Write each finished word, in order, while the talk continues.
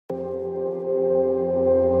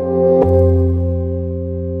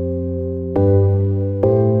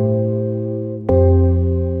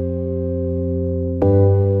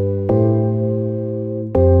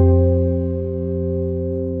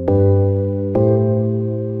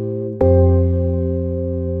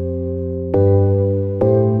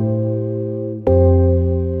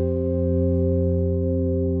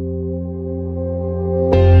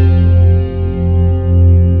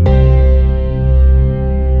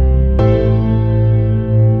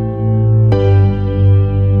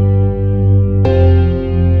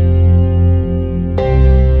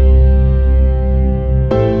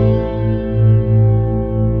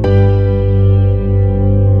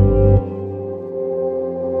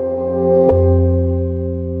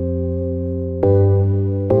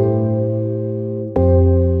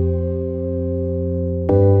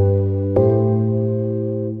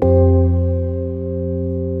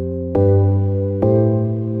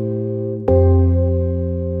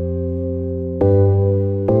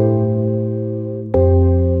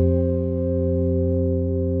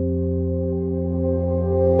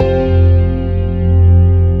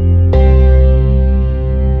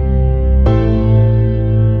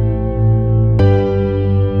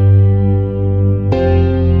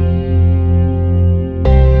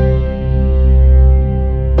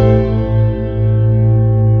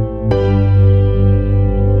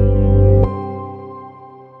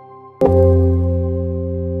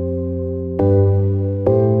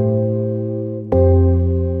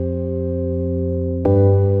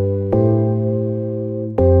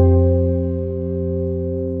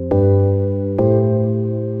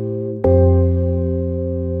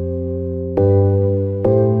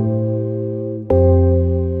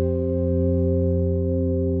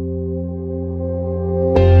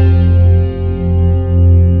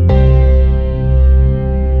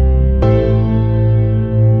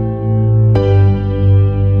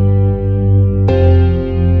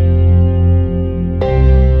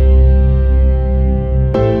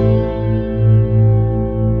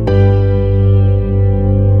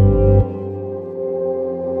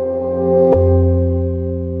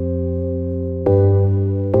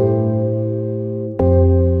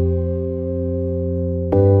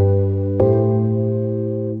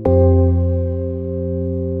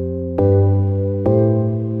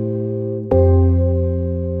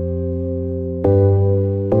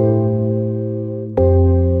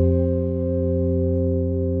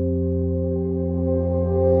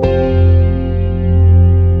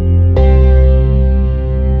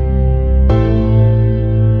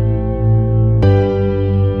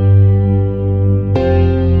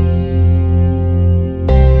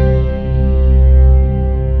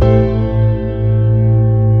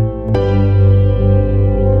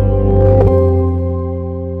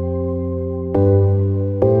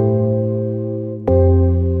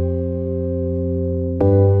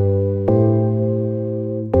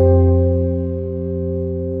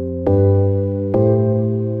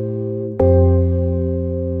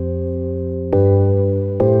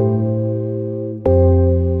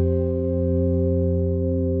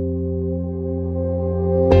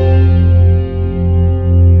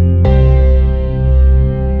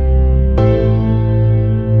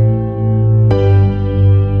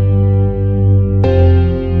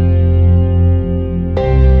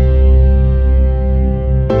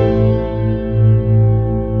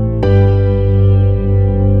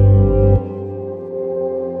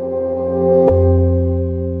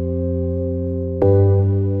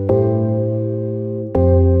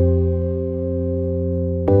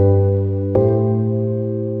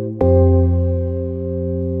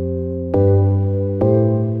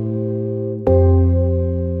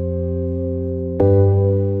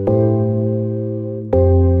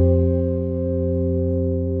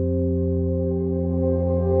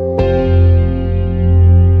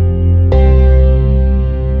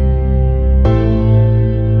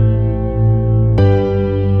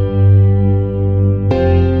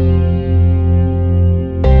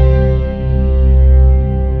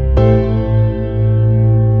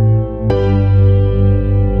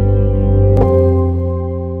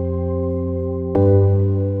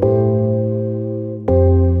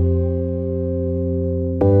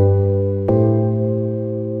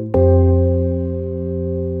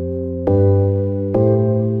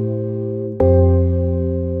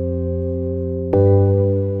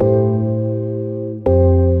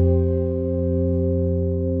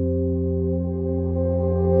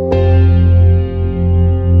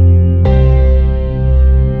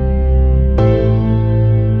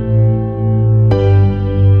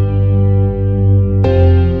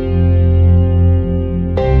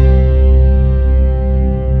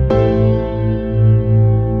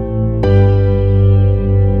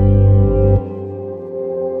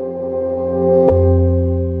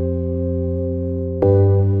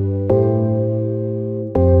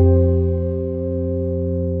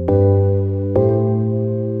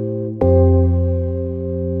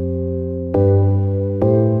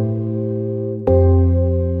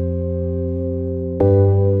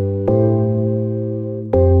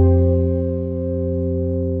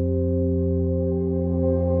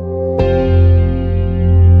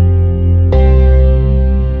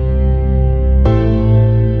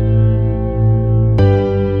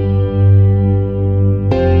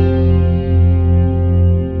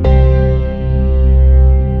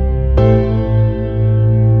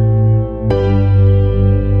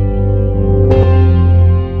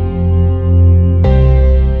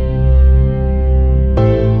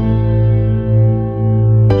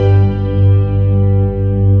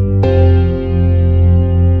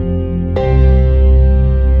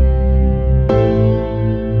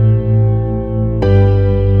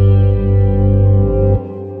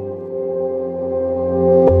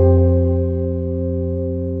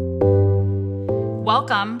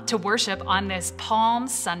to worship on this Palm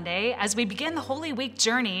Sunday as we begin the Holy Week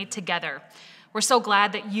journey together. We're so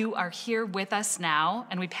glad that you are here with us now,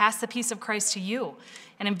 and we pass the peace of Christ to you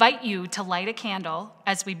and invite you to light a candle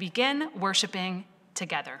as we begin worshiping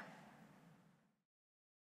together.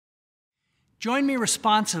 Join me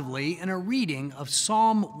responsively in a reading of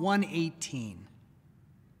Psalm 118.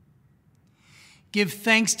 Give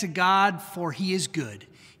thanks to God, for he is good.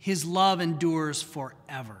 His love endures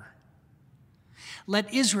forever.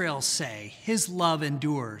 Let Israel say, his love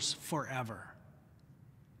endures forever.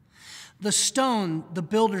 The stone the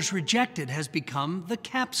builders rejected has become the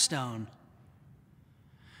capstone.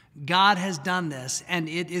 God has done this, and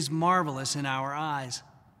it is marvelous in our eyes.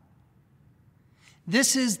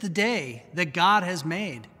 This is the day that God has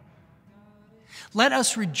made. Let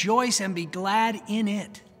us rejoice and be glad in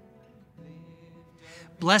it.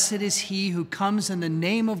 Blessed is he who comes in the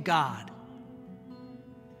name of God.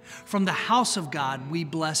 From the house of God we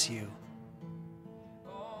bless you.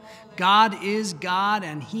 God is God,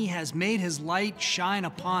 and he has made his light shine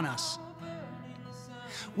upon us.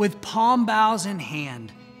 With palm boughs in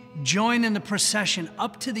hand, join in the procession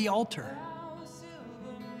up to the altar.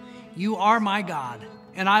 You are my God,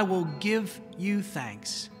 and I will give you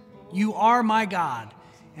thanks. You are my God,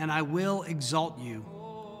 and I will exalt you.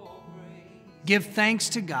 Give thanks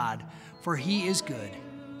to God, for he is good.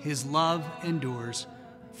 His love endures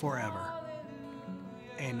forever.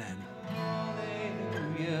 Amen.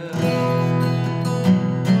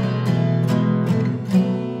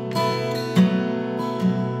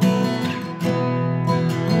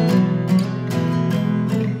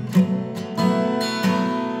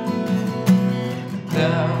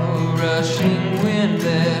 Thou rushing wind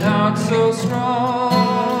that art so strong,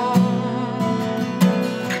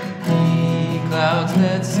 ye clouds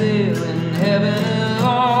that sail in heaven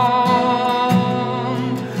along,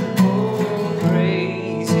 oh,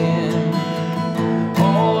 praise him,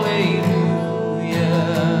 hallelujah.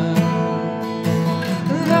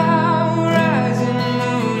 Thou rising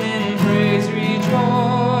moon in praise rejoice,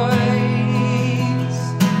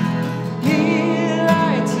 ye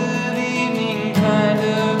lights of evening kind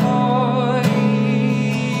of voice,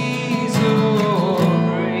 oh,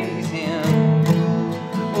 praise him,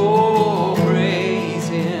 oh, praise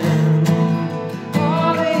him,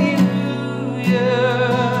 hallelujah,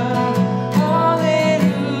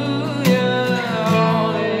 hallelujah,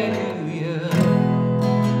 hallelujah.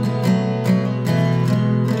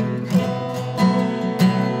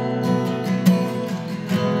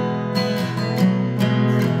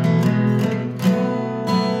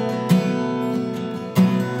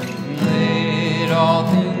 Let all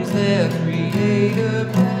things their Creator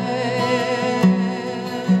bless,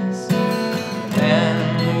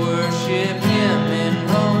 and worship him in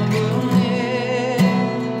humbleness.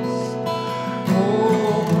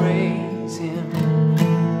 Oh, praise him,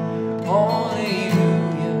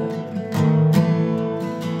 hallelujah.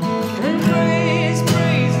 And praise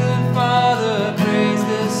the Father, praise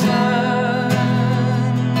the Son,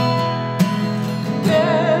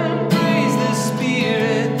 and praise the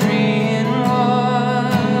Spirit, three in one.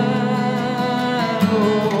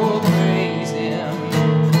 Oh, praise him,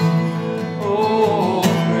 oh,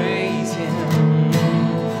 praise him,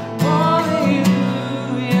 hallelujah,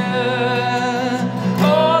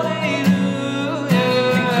 hallelujah,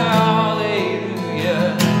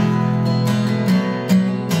 hallelujah.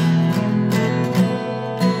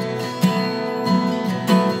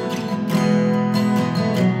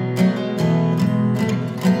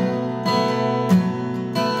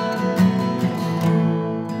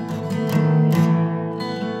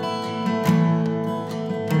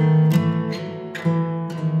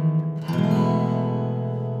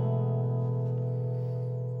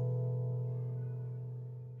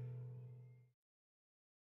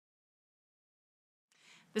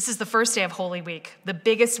 This is the first day of Holy Week, the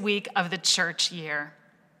biggest week of the church year.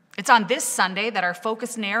 It's on this Sunday that our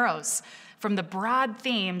focus narrows from the broad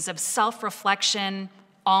themes of self-reflection,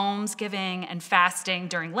 almsgiving, and fasting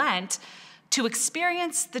during Lent to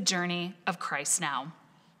experience the journey of Christ now.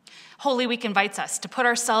 Holy Week invites us to put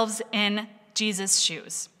ourselves in Jesus'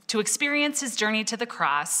 shoes, to experience his journey to the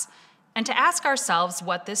cross, and to ask ourselves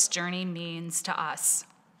what this journey means to us.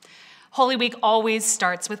 Holy Week always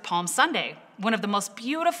starts with Palm Sunday, one of the most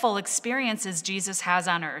beautiful experiences Jesus has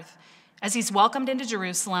on earth, as he's welcomed into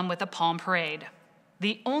Jerusalem with a palm parade,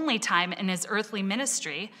 the only time in his earthly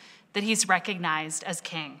ministry that he's recognized as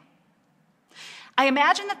king. I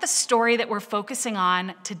imagine that the story that we're focusing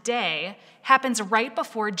on today happens right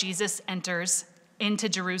before Jesus enters into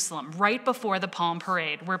Jerusalem, right before the palm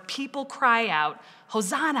parade, where people cry out,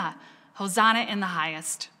 "Hosanna, Hosanna in the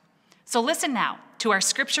highest." So listen now to our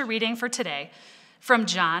scripture reading for today from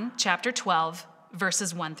John chapter 12,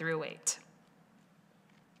 verses 1 through 8.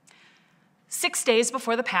 6 days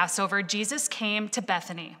before the Passover, Jesus came to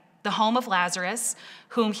Bethany, the home of Lazarus,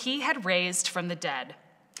 whom he had raised from the dead.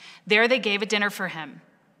 There they gave a dinner for him.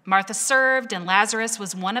 Martha served, and Lazarus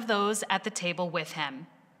was one of those at the table with him.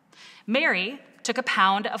 Mary took a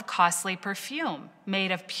pound of costly perfume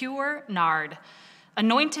made of pure nard,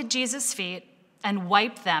 anointed Jesus' feet, and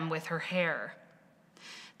wiped them with her hair.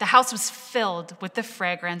 The house was filled with the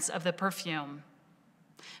fragrance of the perfume.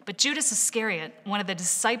 But Judas Iscariot, one of the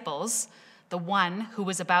disciples, the one who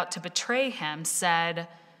was about to betray him, said,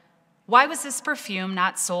 "Why was this perfume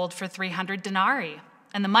not sold for 300 denarii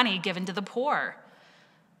and the money given to the poor?"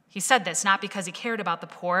 He said this not because he cared about the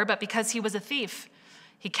poor, but because he was a thief.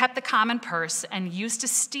 He kept the common purse and used to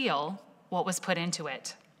steal what was put into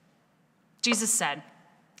it. Jesus said,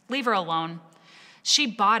 "Leave her alone. She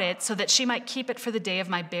bought it so that she might keep it for the day of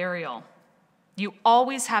my burial. You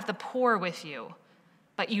always have the poor with you,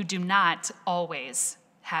 but you do not always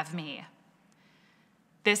have me."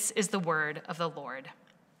 This is the word of the Lord.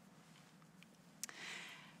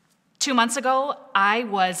 2 months ago, I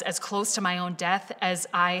was as close to my own death as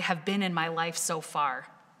I have been in my life so far.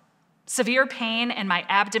 Severe pain in my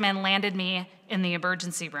abdomen landed me in the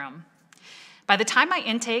emergency room. By the time my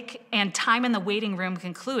intake and time in the waiting room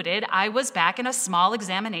concluded, I was back in a small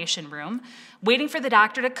examination room, waiting for the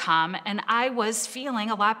doctor to come, and I was feeling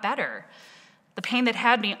a lot better. The pain that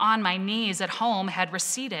had me on my knees at home had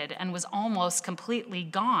receded and was almost completely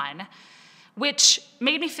gone, which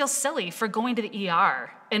made me feel silly for going to the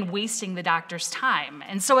ER and wasting the doctor's time.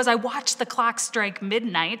 And so as I watched the clock strike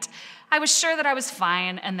midnight, I was sure that I was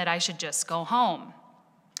fine and that I should just go home.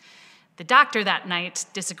 The doctor that night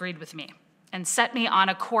disagreed with me and set me on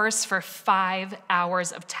a course for 5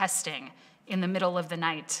 hours of testing in the middle of the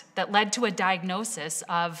night that led to a diagnosis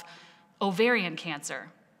of ovarian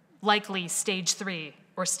cancer, likely stage 3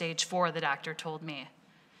 or stage 4, the doctor told me.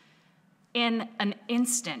 In an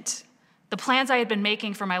instant, the plans I had been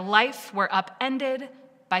making for my life were upended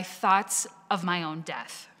by thoughts of my own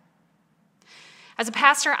death. As a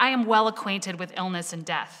pastor, I am well acquainted with illness and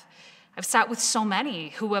death. I've sat with so many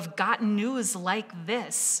who have gotten news like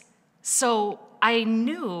this, so I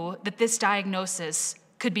knew that this diagnosis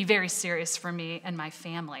could be very serious for me and my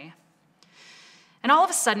family. And all of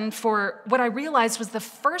a sudden, for what I realized was the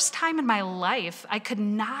first time in my life, I could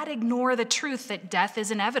not ignore the truth that death is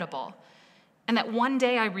inevitable and that one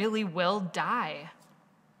day I really will die.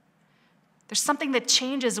 There's something that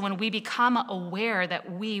changes when we become aware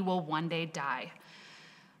that we will one day die.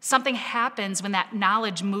 Something happens when that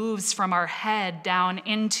knowledge moves from our head down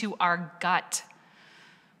into our gut.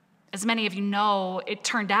 As many of you know, it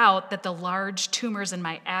turned out that the large tumors in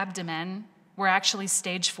my abdomen were actually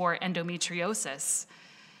stage 4 endometriosis.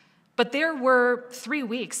 But there were 3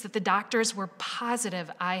 weeks that the doctors were positive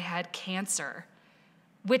I had cancer,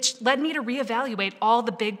 which led me to reevaluate all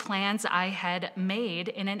the big plans I had made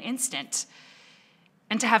in an instant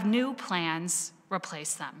and to have new plans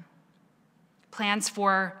replace them. Plans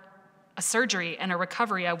for a surgery and a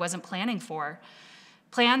recovery I wasn't planning for.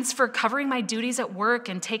 Plans for covering my duties at work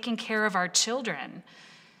and taking care of our children.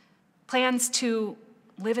 Plans to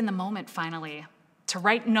live in the moment finally, to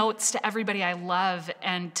write notes to everybody I love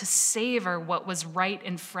and to savor what was right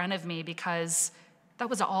in front of me because that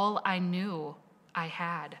was all I knew I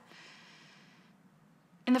had.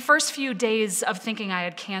 In the first few days of thinking I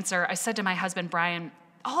had cancer, I said to my husband, Brian,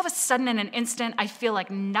 all of a sudden in an instant, I feel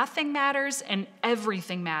like nothing matters and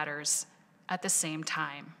everything matters at the same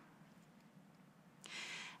time.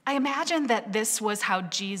 I imagine that this was how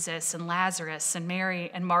Jesus and Lazarus and Mary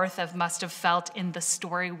and Martha must have felt in the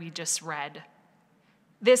story we just read.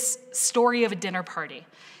 This story of a dinner party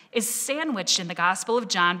is sandwiched in the Gospel of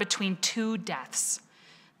John between 2 deaths,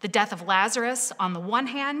 the death of Lazarus on the one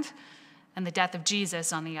hand and the death of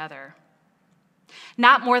Jesus on the other.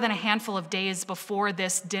 Not more than a handful of days before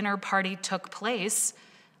this dinner party took place,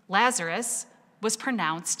 Lazarus was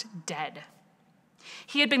pronounced dead.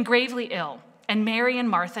 He had been gravely ill, and Mary and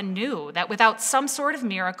Martha knew that without some sort of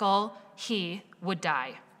miracle, he would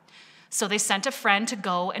die. So they sent a friend to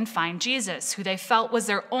go and find Jesus, who they felt was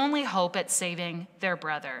their only hope at saving their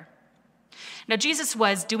brother. Now, Jesus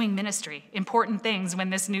was doing ministry, important things, when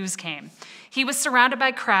this news came. He was surrounded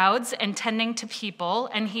by crowds and tending to people,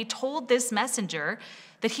 and he told this messenger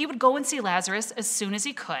that he would go and see Lazarus as soon as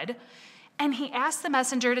he could, and he asked the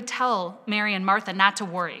messenger to tell Mary and Martha not to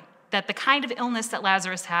worry, that the kind of illness that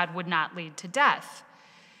Lazarus had would not lead to death.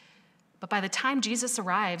 But by the time Jesus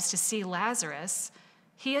arrives to see Lazarus,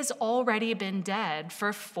 he has already been dead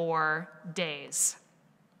for 4 days.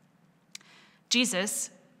 Jesus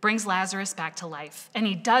brings Lazarus back to life, and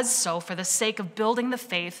he does so for the sake of building the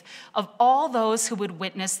faith of all those who would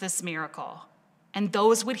witness this miracle and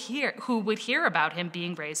those who would hear about him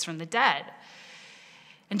being raised from the dead.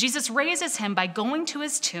 And Jesus raises him by going to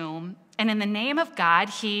his tomb, and in the name of God,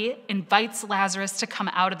 he invites Lazarus to come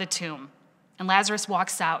out of the tomb. And Lazarus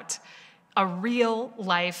walks out, a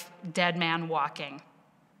real-life dead man walking.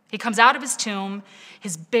 He comes out of his tomb.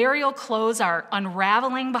 His burial clothes are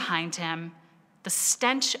unraveling behind him. The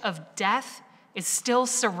stench of death is still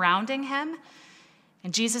surrounding him.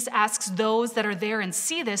 And Jesus asks those that are there and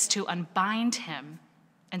see this to unbind him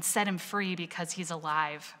and set him free because he's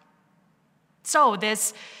alive. So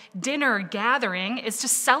this dinner gathering is to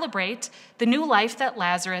celebrate the new life that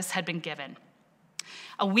Lazarus had been given.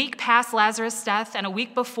 A week past Lazarus' death and a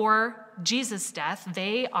week before Jesus' death,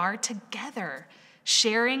 they are together,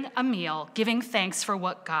 sharing a meal, giving thanks for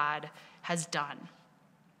what God has done.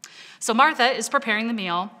 So Martha is preparing the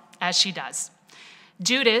meal, as she does.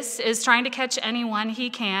 Judas is trying to catch anyone he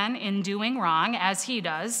can in doing wrong, as he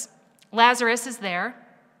does. Lazarus is there,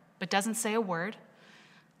 but doesn't say a word,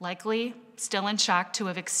 likely still in shock to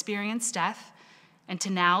have experienced death and to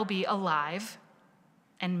now be alive.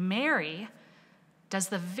 And Mary does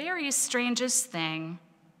the very strangest thing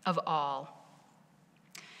of all.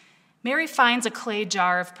 Mary finds a clay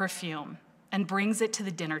jar of perfume and brings it to the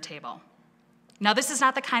dinner table. Now, this is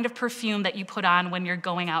not the kind of perfume that you put on when you're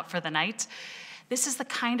going out for the night. This is the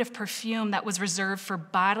kind of perfume that was reserved for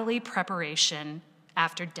bodily preparation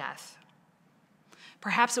after death.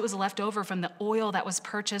 Perhaps it was left over from the oil that was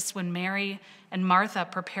purchased when Mary and Martha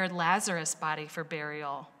prepared Lazarus' body for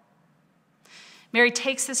burial. Mary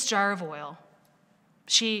takes this jar of oil.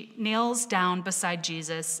 She kneels down beside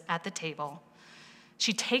Jesus at the table.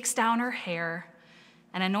 She takes down her hair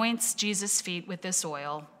and anoints Jesus' feet with this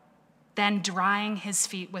oil, then drying his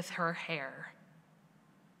feet with her hair.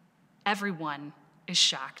 Everyone is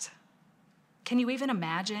shocked. Can you even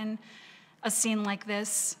imagine a scene like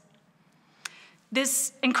this?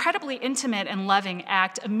 This incredibly intimate and loving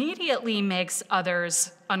act immediately makes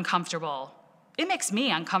others uncomfortable. It makes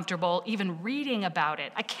me uncomfortable even reading about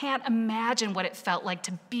it. I can't imagine what it felt like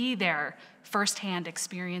to be there firsthand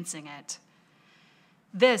experiencing it.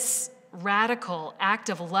 This radical act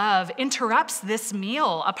of love interrupts this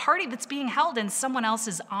meal, a party that's being held in someone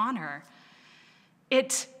else's honor.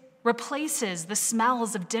 It replaces the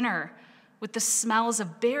smells of dinner with the smells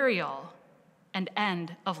of burial and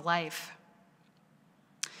end of life.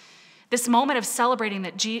 This moment of celebrating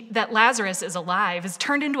that Lazarus is alive is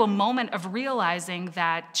turned into a moment of realizing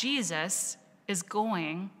that Jesus is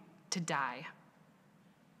going to die.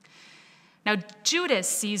 Now, Judas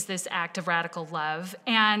sees this act of radical love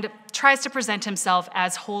and tries to present himself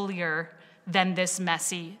as holier than this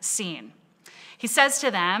messy scene. He says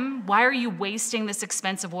to them, "Why are you wasting this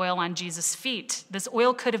expensive oil on Jesus' feet? This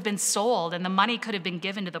oil could have been sold and the money could have been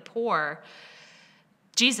given to the poor."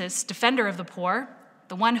 Jesus, defender of the poor,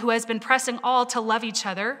 the one who has been pressing all to love each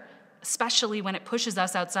other, especially when it pushes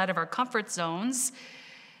us outside of our comfort zones,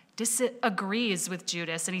 disagrees with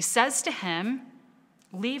Judas, and he says to him,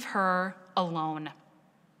 "Leave her alone.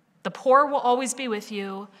 The poor will always be with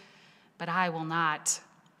you, but I will not."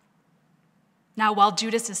 Now, while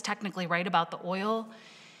Judas is technically right about the oil,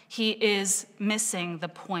 he is missing the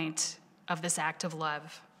point of this act of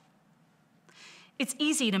love. It's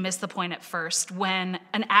easy to miss the point at first when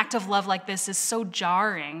an act of love like this is so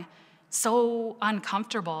jarring, so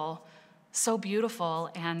uncomfortable, so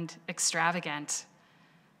beautiful and extravagant.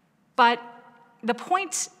 But the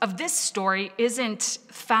point of this story isn't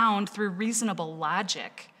found through reasonable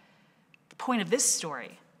logic. The point of this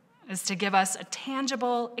story is to give us a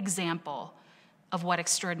tangible example of what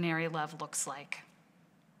extraordinary love looks like.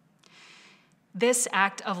 This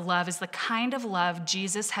act of love is the kind of love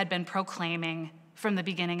Jesus had been proclaiming from the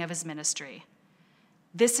beginning of his ministry.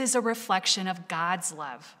 This is a reflection of God's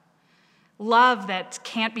love. Love that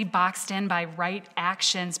can't be boxed in by right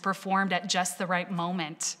actions performed at just the right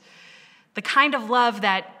moment. The kind of love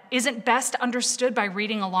that isn't best understood by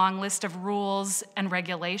reading a long list of rules and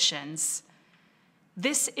regulations.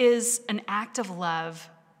 This is an act of love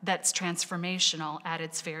that's transformational at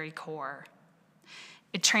its very core.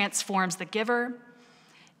 It transforms the giver,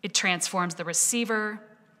 it transforms the receiver,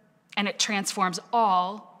 and it transforms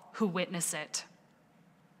all who witness it.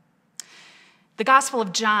 The Gospel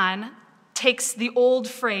of John takes the old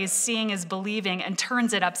phrase, seeing is believing, and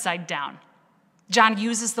turns it upside down. John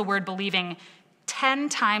uses the word believing 10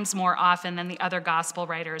 times more often than the other gospel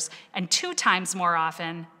writers, and 2 times more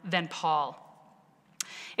often than Paul.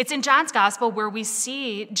 It's in John's gospel where we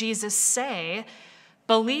see Jesus say,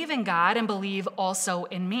 "Believe in God and believe also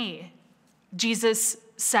in me." Jesus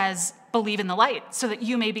says, believe in the light so that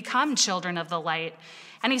you may become children of the light.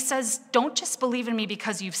 And he says, don't just believe in me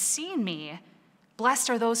because you've seen me. Blessed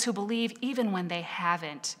are those who believe even when they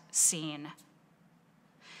haven't seen.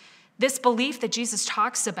 This belief that Jesus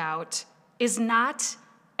talks about is not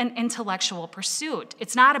an intellectual pursuit.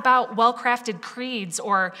 It's not about well-crafted creeds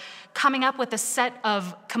or coming up with a set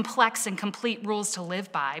of complex and complete rules to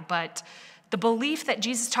live by, but the belief that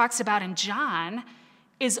Jesus talks about in John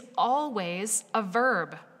is always a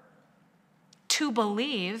verb. To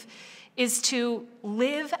believe is to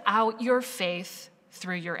live out your faith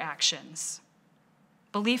through your actions.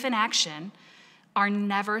 Belief and action are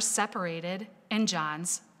never separated in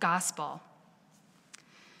John's gospel.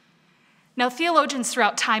 Now, theologians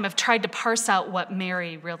throughout time have tried to parse out what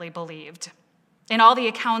Mary really believed. In all the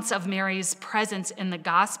accounts of Mary's presence in the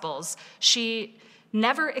Gospels, she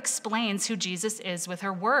never explains who Jesus is with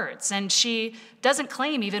her words, and she doesn't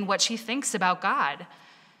claim even what she thinks about God.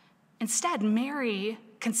 Instead, Mary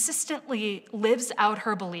consistently lives out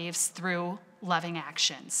her beliefs through loving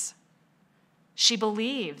actions. She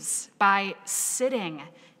believes by sitting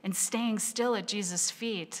and staying still at Jesus'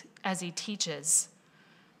 feet as he teaches.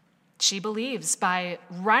 She believes by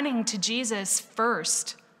running to Jesus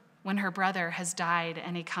first when her brother has died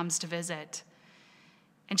and he comes to visit.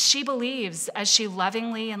 And she believes as she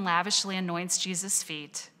lovingly and lavishly anoints Jesus'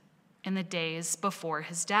 feet in the days before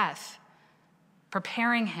his death,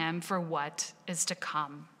 preparing him for what is to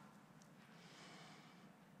come.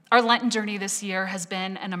 Our Lenten journey this year has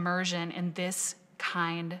been an immersion in this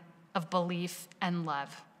kind of belief and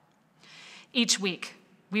love. Each week,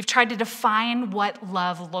 we've tried to define what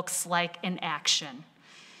love looks like in action.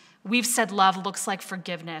 We've said love looks like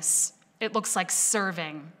forgiveness. It looks like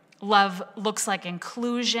serving. Love looks like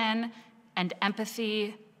inclusion and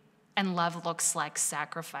empathy, and love looks like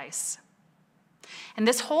sacrifice. And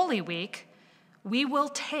this Holy Week, we will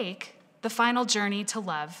take the final journey to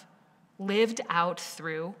love lived out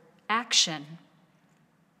through action.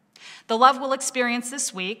 The love we'll experience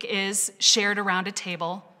this week is shared around a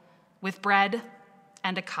table with bread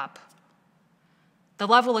and a cup. The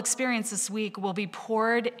love we'll experience this week will be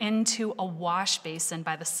poured into a wash basin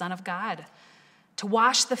by the Son of God to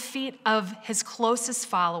wash the feet of his closest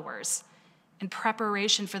followers in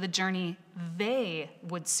preparation for the journey they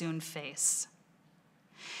would soon face.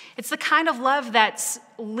 It's the kind of love that's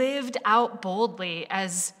lived out boldly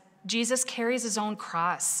as Jesus carries his own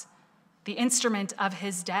cross, the instrument of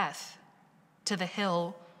his death, to the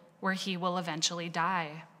hill where he will eventually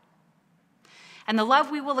die. And the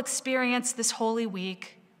love we will experience this Holy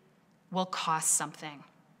Week will cost something.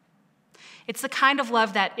 It's the kind of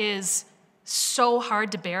love that is so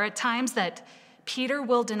hard to bear at times that Peter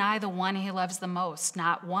will deny the one he loves the most,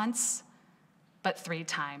 not once, but 3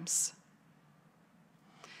 times.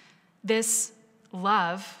 This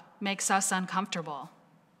love makes us uncomfortable.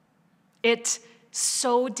 It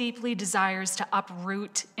so deeply desires to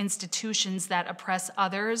uproot institutions that oppress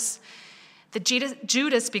others that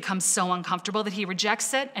Judas becomes so uncomfortable that he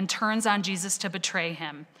rejects it and turns on Jesus to betray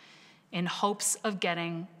him in hopes of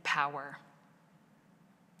getting power.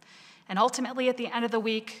 And ultimately, at the end of the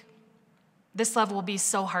week, this love will be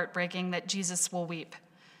so heartbreaking that Jesus will weep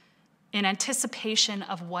in anticipation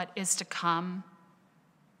of what is to come,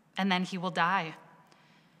 and then he will die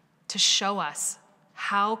to show us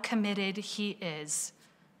how committed he is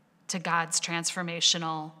to God's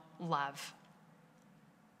transformational love.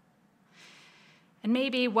 And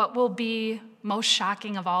maybe what will be most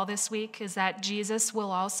shocking of all this week is that Jesus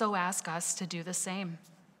will also ask us to do the same.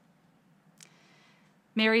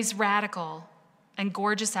 Mary's radical and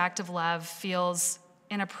gorgeous act of love feels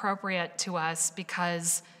inappropriate to us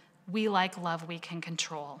because we like love we can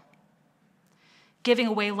control. Giving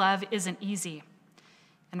away love isn't easy,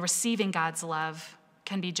 and receiving God's love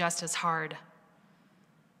can be just as hard.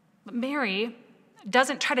 But Mary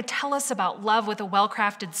doesn't try to tell us about love with a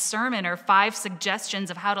well-crafted sermon or 5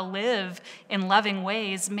 suggestions of how to live in loving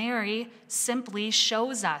ways. Mary simply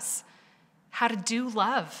shows us how to do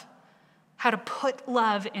love, how to put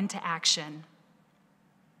love into action.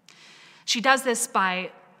 She does this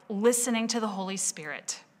by listening to the Holy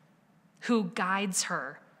Spirit, who guides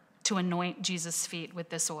her to anoint Jesus' feet with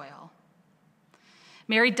this oil.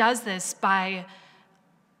 Mary does this by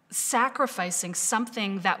sacrificing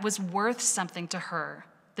something that was worth something to her,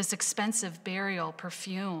 this expensive burial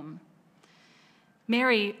perfume.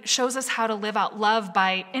 Mary shows us how to live out love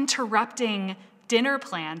by interrupting dinner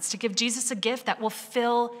plans to give Jesus a gift that will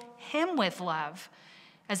fill him with love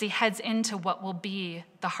as he heads into what will be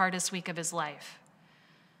the hardest week of his life.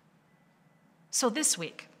 So this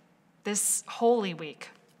week, this Holy Week,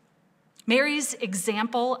 Mary's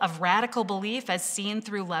example of radical belief as seen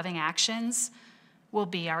through loving actions will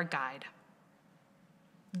be our guide.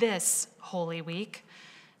 This Holy Week,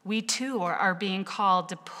 we too are being called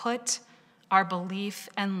to put our belief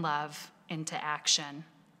and love into action.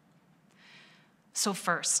 So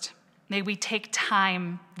first, may we take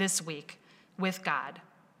time this week with God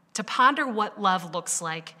to ponder what love looks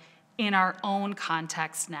like in our own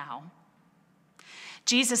context now.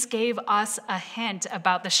 Jesus gave us a hint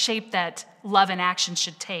about the shape that love and action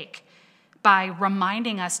should take by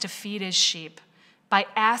reminding us to feed his sheep, by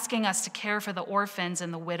asking us to care for the orphans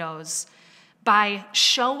and the widows, by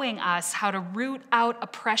showing us how to root out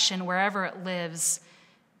oppression wherever it lives,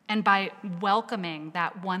 and by welcoming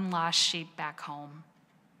that one lost sheep back home.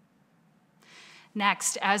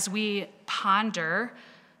 Next, as we ponder,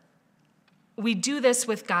 we do this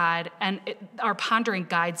with God, and our pondering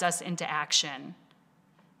guides us into action.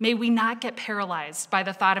 May we not get paralyzed by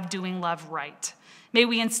the thought of doing love right. May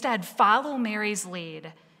we instead follow Mary's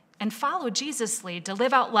lead and follow Jesus' lead to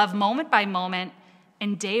live out love moment by moment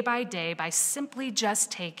and day by day by simply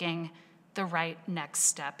just taking the right next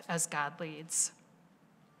step as God leads.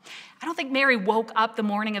 I don't think Mary woke up the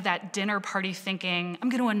morning of that dinner party thinking, I'm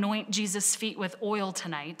going to anoint Jesus' feet with oil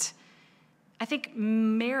tonight. I think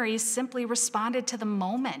Mary simply responded to the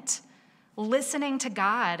moment, listening to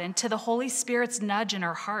God and to the Holy Spirit's nudge in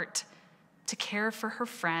her heart to care for her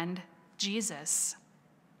friend, Jesus.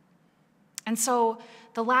 And so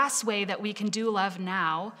the last way that we can do love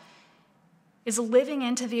now is living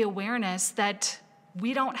into the awareness that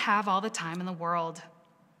we don't have all the time in the world.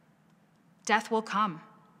 Death will come.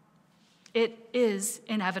 It is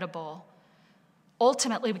inevitable.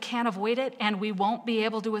 Ultimately, we can't avoid it, and we won't be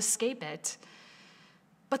able to escape it.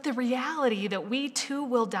 But the reality that we too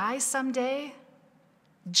will die someday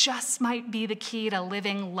just might be the key to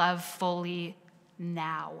living love fully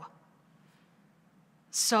now.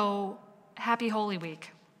 So, happy Holy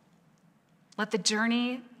Week. Let the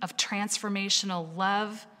journey of transformational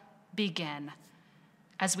love begin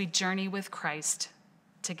as we journey with Christ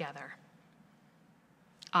together.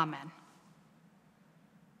 Amen.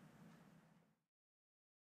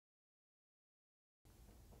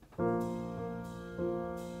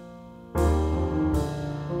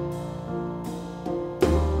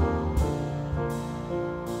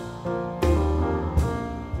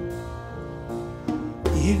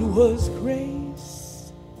 It was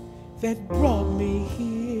grace that brought me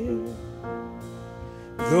here,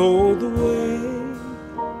 though the way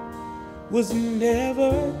was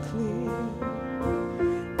never clear.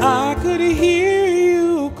 I could hear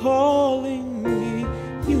you calling me,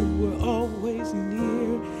 you were always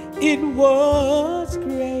near. It was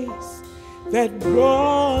grace that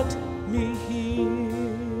brought me here.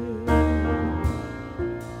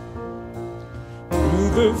 Through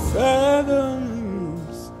the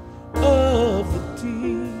fathoms of the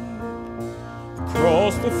deep,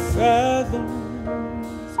 across the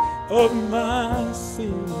fathoms of my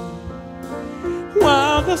sin,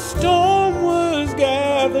 while the storm was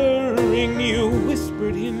gathering, you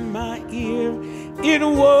whispered in my ear. It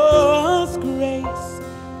was grace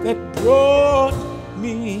that brought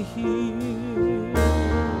me here.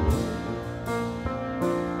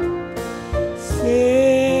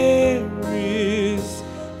 Fair is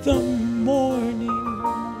the morning,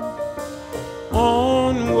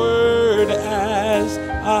 onward as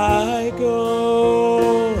I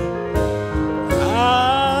go.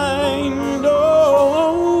 I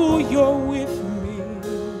know you're with me.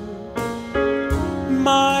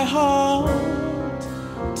 My heart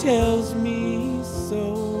tells me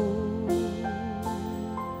so.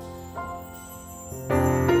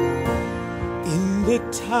 In the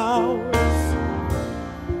towers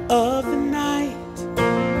of the night,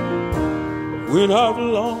 when I've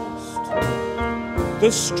lost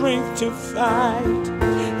the strength to fight,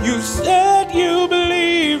 you said you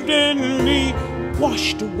believed in me,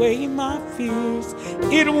 washed away my fears.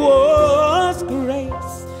 It was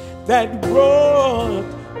grace that brought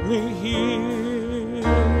me here.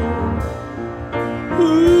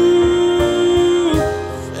 Ooh,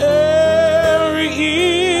 fair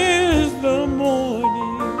is the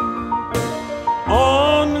morning,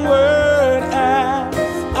 onward as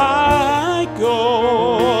I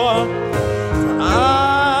go.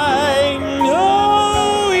 I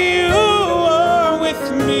know you are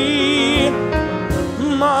with me.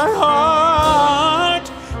 My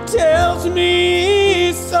heart tells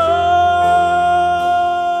me so.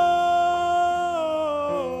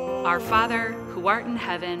 Our Father, who art in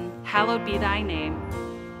heaven, hallowed be thy name.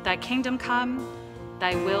 Thy kingdom come,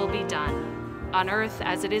 thy will be done, on earth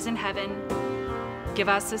as it is in heaven. Give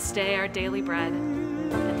us this day our daily bread,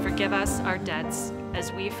 and forgive us our debts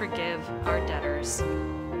as we forgive our debtors.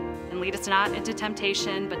 And lead us not into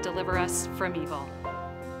temptation, but deliver us from evil.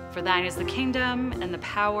 For thine is the kingdom and the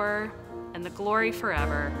power and the glory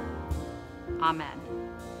forever. Amen.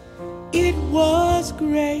 It was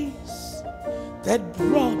grace that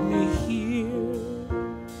brought me here,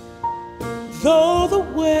 though the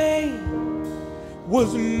way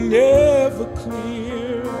was never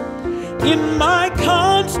clear. In my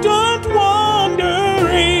constant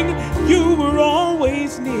wandering, you were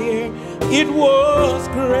always near. It was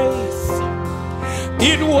grace.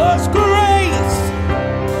 It was grace.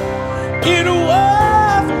 It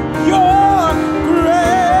was your grace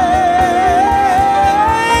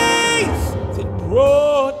that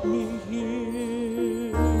brought me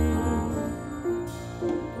here.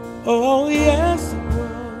 Oh, yes, it was.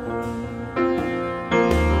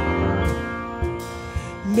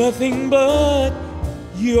 Nothing but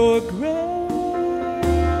your grace.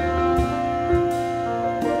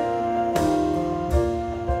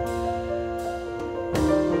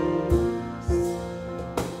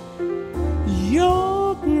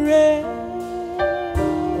 Your grace.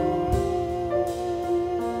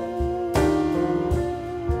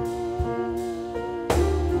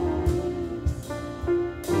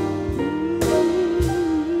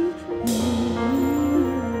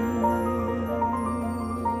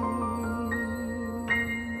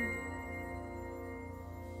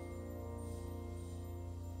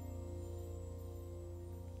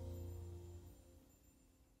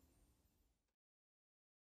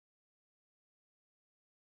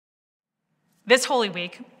 This Holy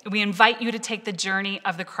Week, we invite you to take the journey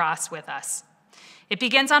of the cross with us. It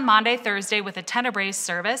begins on Maundy, Thursday with a Tenebrae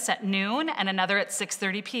service at noon and another at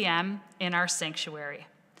 6:30 p.m. in our sanctuary.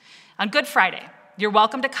 On Good Friday, you're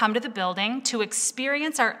welcome to come to the building to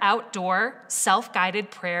experience our outdoor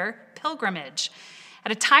self-guided prayer pilgrimage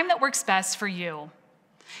at a time that works best for you.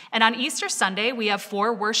 And on Easter Sunday, we have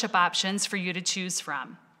 4 worship options for you to choose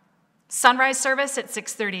from. Sunrise service at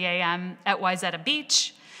 6:30 a.m. at Wayzata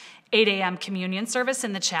Beach, 8 a.m. communion service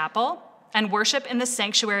in the chapel, and worship in the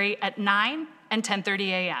sanctuary at 9 and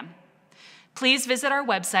 10:30 a.m. Please visit our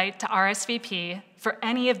website to RSVP for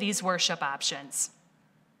any of these worship options.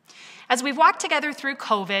 As we've walked together through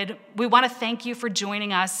COVID, we want to thank you for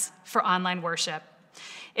joining us for online worship.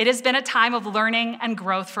 It has been a time of learning and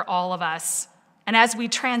growth for all of us. And as we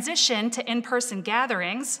transition to in-person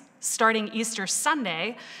gatherings, starting Easter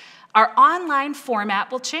Sunday, our online format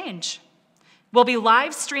will change. We'll be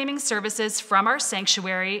live streaming services from our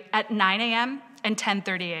sanctuary at 9 a.m. and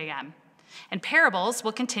 10:30 a.m. And Parables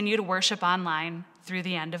will continue to worship online through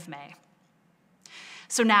the end of May.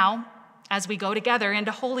 So now, as we go together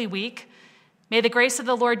into Holy Week, may the grace of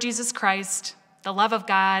the Lord Jesus Christ, the love of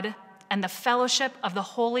God, and the fellowship of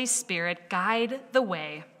the Holy Spirit guide the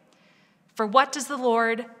way. For what does the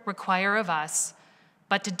Lord require of us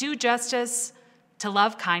but to do justice, to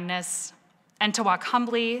love kindness, and to walk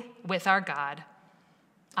humbly with our God?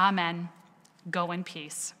 Amen. Go in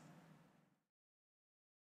peace.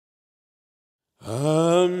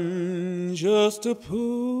 I'm just a poor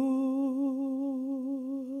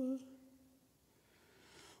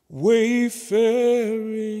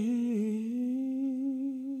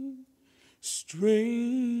wayfaring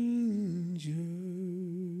stranger,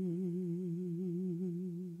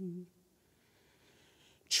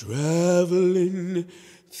 traveling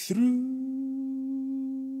through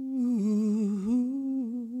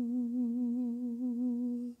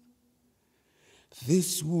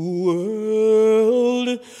this world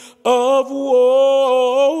of woe.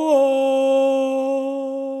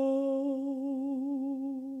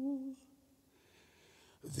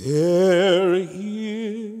 There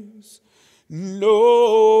is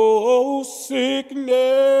no sickness,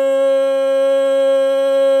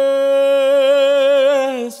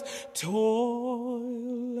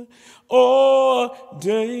 toil, or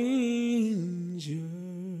danger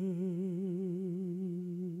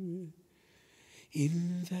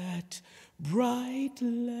in that bright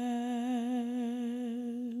land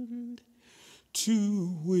to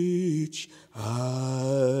which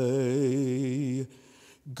I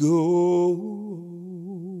go.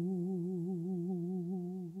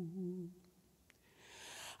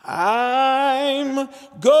 I'm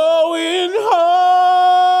going home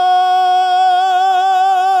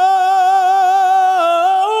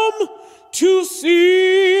to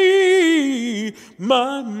see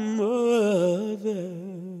my mother.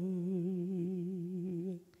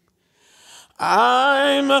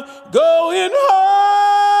 I'm going home,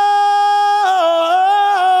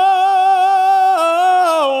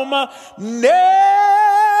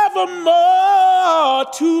 never more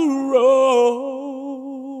to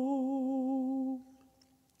roam.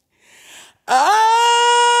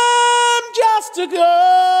 just going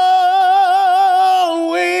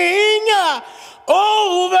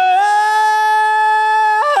over,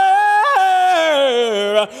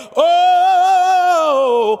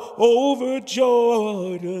 oh, over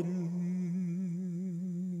Jordan.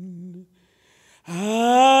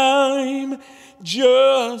 I'm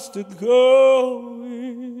just going,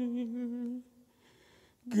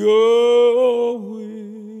 going,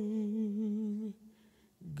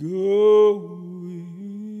 going,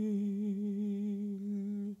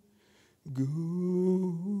 going.